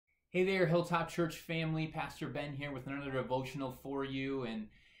Hey there, Hilltop Church family. Pastor Ben here with another devotional for you. And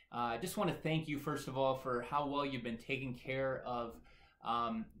I just want to thank you, first of all, for how well you've been taking care of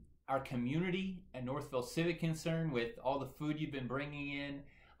our community at Northville Civic Concern with all the food you've been bringing in.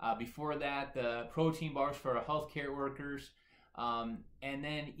 Before that, the protein bars for our healthcare workers. And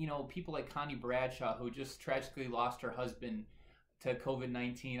then, people like Connie Bradshaw, who just tragically lost her husband to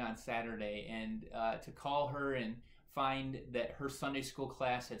COVID-19 on Saturday. And to call her and find that her Sunday school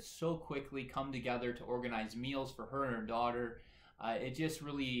class had so quickly come together to organize meals for her and her daughter. It just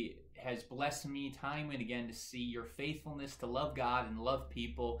really has blessed me time and again to see your faithfulness to love God and love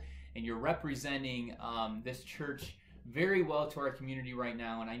people, and you're representing this church very well to our community right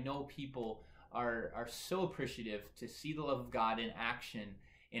now. And I know people are so appreciative to see the love of God in action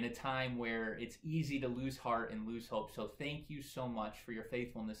in a time where it's easy to lose heart and lose hope. So thank you so much for your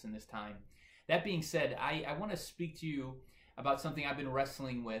faithfulness in this time. That being said, I want to speak to you about something I've been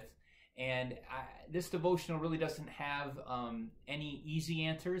wrestling with, and this devotional really doesn't have any easy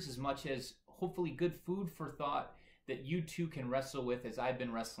answers as much as hopefully good food for thought that you too can wrestle with as I've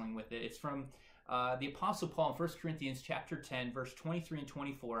been wrestling with it. It's from the Apostle Paul in 1 Corinthians chapter 10, verse 23 and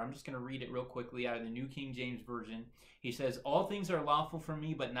 24. I'm just going to read it real quickly out of the New King James Version. He says, "All things are lawful for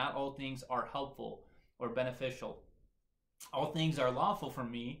me, but not all things are helpful or beneficial. All things are lawful for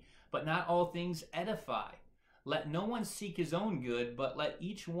me, but not all things edify. Let no one seek his own good, but let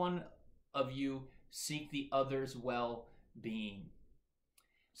each one of you seek the other's well-being."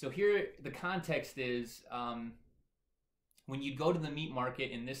 So here the context is when you go to the meat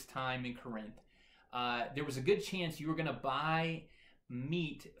market in this time in Corinth, there was a good chance you were going to buy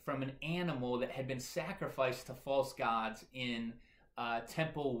meat from an animal that had been sacrificed to false gods in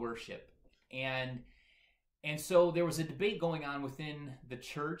temple worship. And so there was a debate going on within the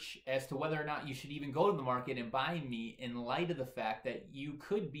church as to whether or not you should even go to the market and buy meat in light of the fact that you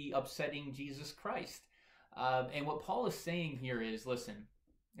could be upsetting Jesus Christ. And what Paul is saying here is, listen,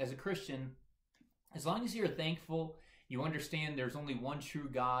 as a Christian, as long as you're thankful, you understand there's only one true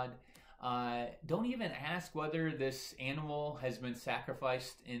God, don't even ask whether this animal has been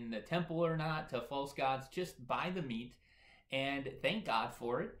sacrificed in the temple or not to false gods. Just buy the meat and thank God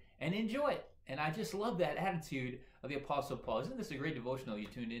for it and enjoy it. And I just love that attitude of the Apostle Paul. Isn't this a great devotional you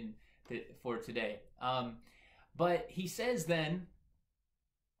tuned in for today? But he says then,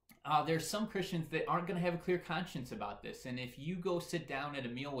 there's some Christians that aren't going to have a clear conscience about this. And if you go sit down at a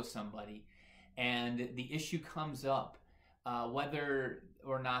meal with somebody and the issue comes up, whether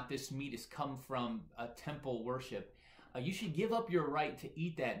or not this meat has come from a temple worship, you should give up your right to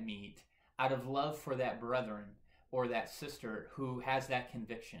eat that meat out of love for that brethren or that sister who has that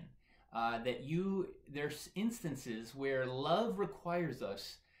conviction. There's instances where love requires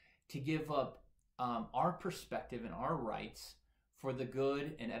us to give up our perspective and our rights for the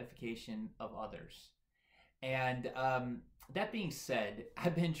good and edification of others. And that being said,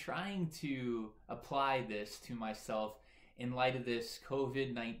 I've been trying to apply this to myself in light of this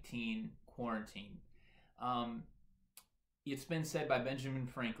COVID-19 quarantine. It's been said by Benjamin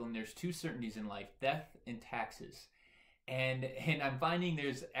Franklin, there's two certainties in life, death and taxes. And I'm finding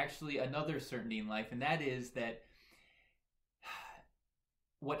there's actually another certainty in life, and that is that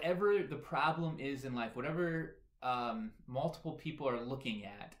whatever the problem is in life, whatever multiple people are looking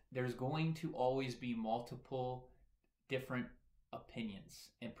at, there's going to always be multiple different opinions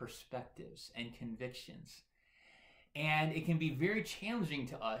and perspectives and convictions. And it can be very challenging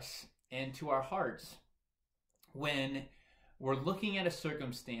to us and to our hearts when we're looking at a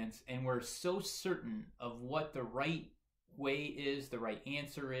circumstance and we're so certain of what the right way is, the right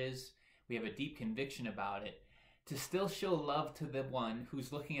answer is, we have a deep conviction about it, to still show love to the one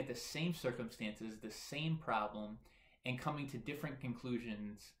who's looking at the same circumstances, the same problem, and coming to different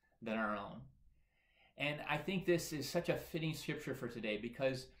conclusions than our own. And I think this is such a fitting scripture for today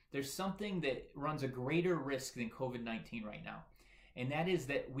because there's something that runs a greater risk than COVID-19 right now. And that is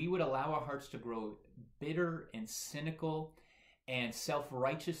that we would allow our hearts to grow bitter and cynical and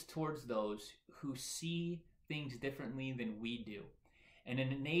self-righteous towards those who see things differently than we do. And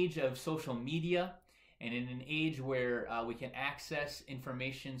in an age of social media, and in an age where we can access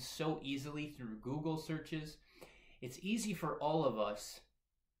information so easily through Google searches, it's easy for all of us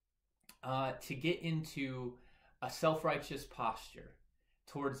to get into a self-righteous posture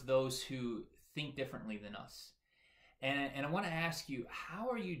towards those who think differently than us. And I want to ask you, how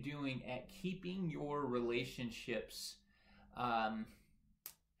are you doing at keeping your relationships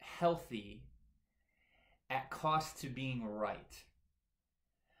healthy at cost to being right?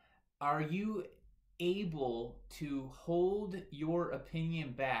 Are you able to hold your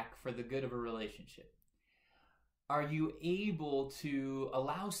opinion back for the good of a relationship? Are you able to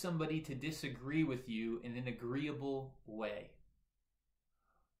allow somebody to disagree with you in an agreeable way?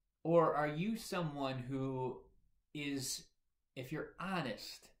 Or are you someone who is, if you're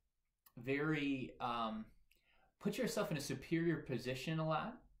honest, very, put yourself in a superior position a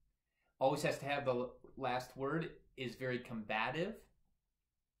lot, always has to have the last word, is very combative.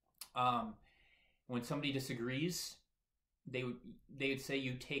 When somebody disagrees, they would say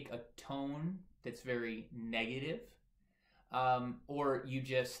you take a tone that's very negative, or you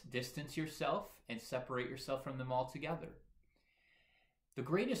just distance yourself and separate yourself from them altogether. The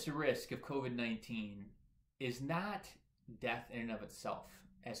greatest risk of COVID-19 is not death in and of itself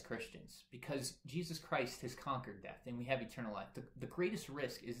as Christians, because Jesus Christ has conquered death and we have eternal life. The greatest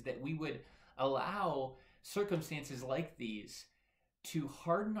risk is that we would allow circumstances like these to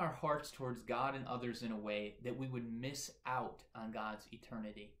harden our hearts towards God and others in a way that we would miss out on God's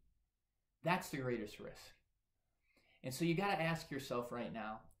eternity. That's the greatest risk. And so you got to ask yourself right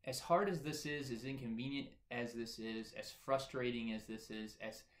now, as hard as this is, as inconvenient as this is, as frustrating as this is,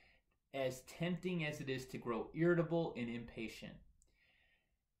 as tempting as it is to grow irritable and impatient,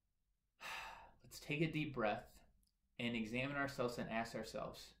 let's take a deep breath and examine ourselves and ask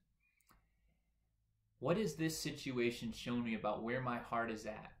ourselves, what has this situation shown me about where my heart is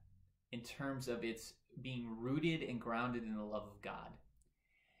at in terms of its being rooted and grounded in the love of God?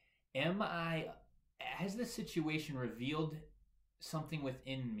 Has this situation revealed something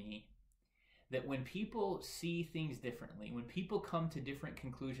within me that when people see things differently, when people come to different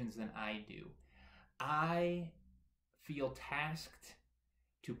conclusions than I do, I feel tasked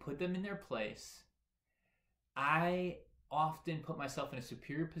to put them in their place? I often put myself in a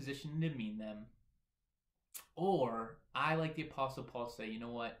superior position to demean them. Or I, like the Apostle Paul, say, you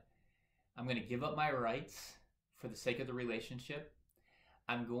know what? I'm going to give up my rights for the sake of the relationship.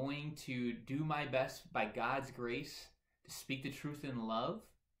 I'm going to do my best by God's grace to speak the truth in love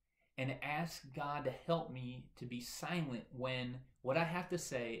and ask God to help me to be silent when what I have to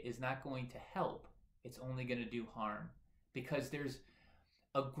say is not going to help. It's only going to do harm, because there's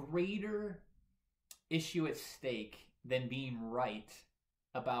a greater issue at stake than being right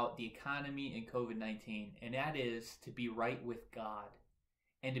about the economy and COVID-19, and that is to be right with God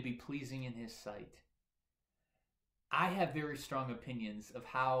and to be pleasing in His sight. I have very strong opinions of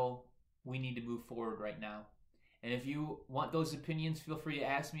how we need to move forward right now. And if you want those opinions, feel free to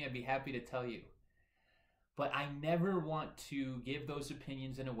ask me. I'd be happy to tell you. But I never want to give those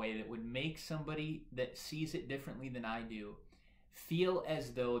opinions in a way that would make somebody that sees it differently than I do feel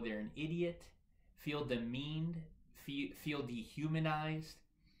as though they're an idiot, feel demeaned, feel dehumanized,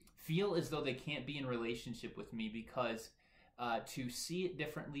 feel as though they can't be in relationship with me because to see it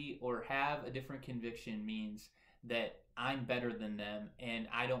differently or have a different conviction means that I'm better than them and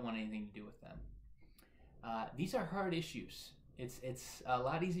I don't want anything to do with them. These are hard issues. It's a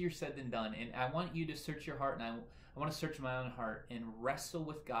lot easier said than done, and I want you to search your heart, and I want to search my own heart and wrestle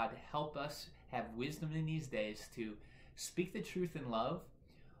with God to help us have wisdom in these days to speak the truth in love,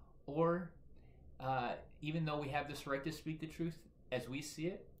 or even though we have this right to speak the truth as we see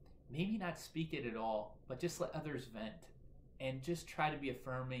it, maybe not speak it at all, but just let others vent and just try to be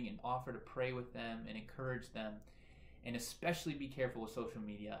affirming and offer to pray with them and encourage them. And especially be careful with social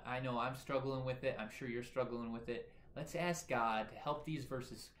media. I know I'm struggling with it. I'm sure you're struggling with it. Let's ask God to help these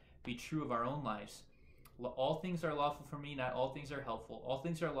verses be true of our own lives. All things are lawful for me, not all things are helpful. All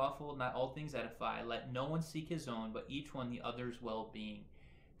things are lawful, not all things edify. Let no one seek his own, but each one the other's well-being.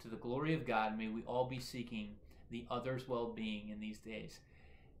 To the glory of God, may we all be seeking the other's well-being in these days.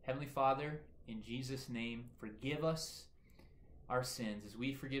 Heavenly Father, in Jesus' name, forgive us our sins as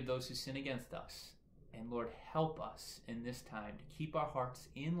we forgive those who sin against us. And Lord, help us in this time to keep our hearts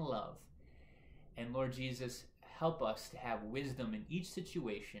in love. And Lord Jesus, help us to have wisdom in each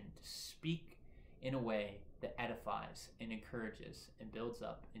situation, to speak in a way that edifies and encourages and builds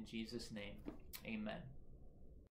up. In Jesus' name, amen.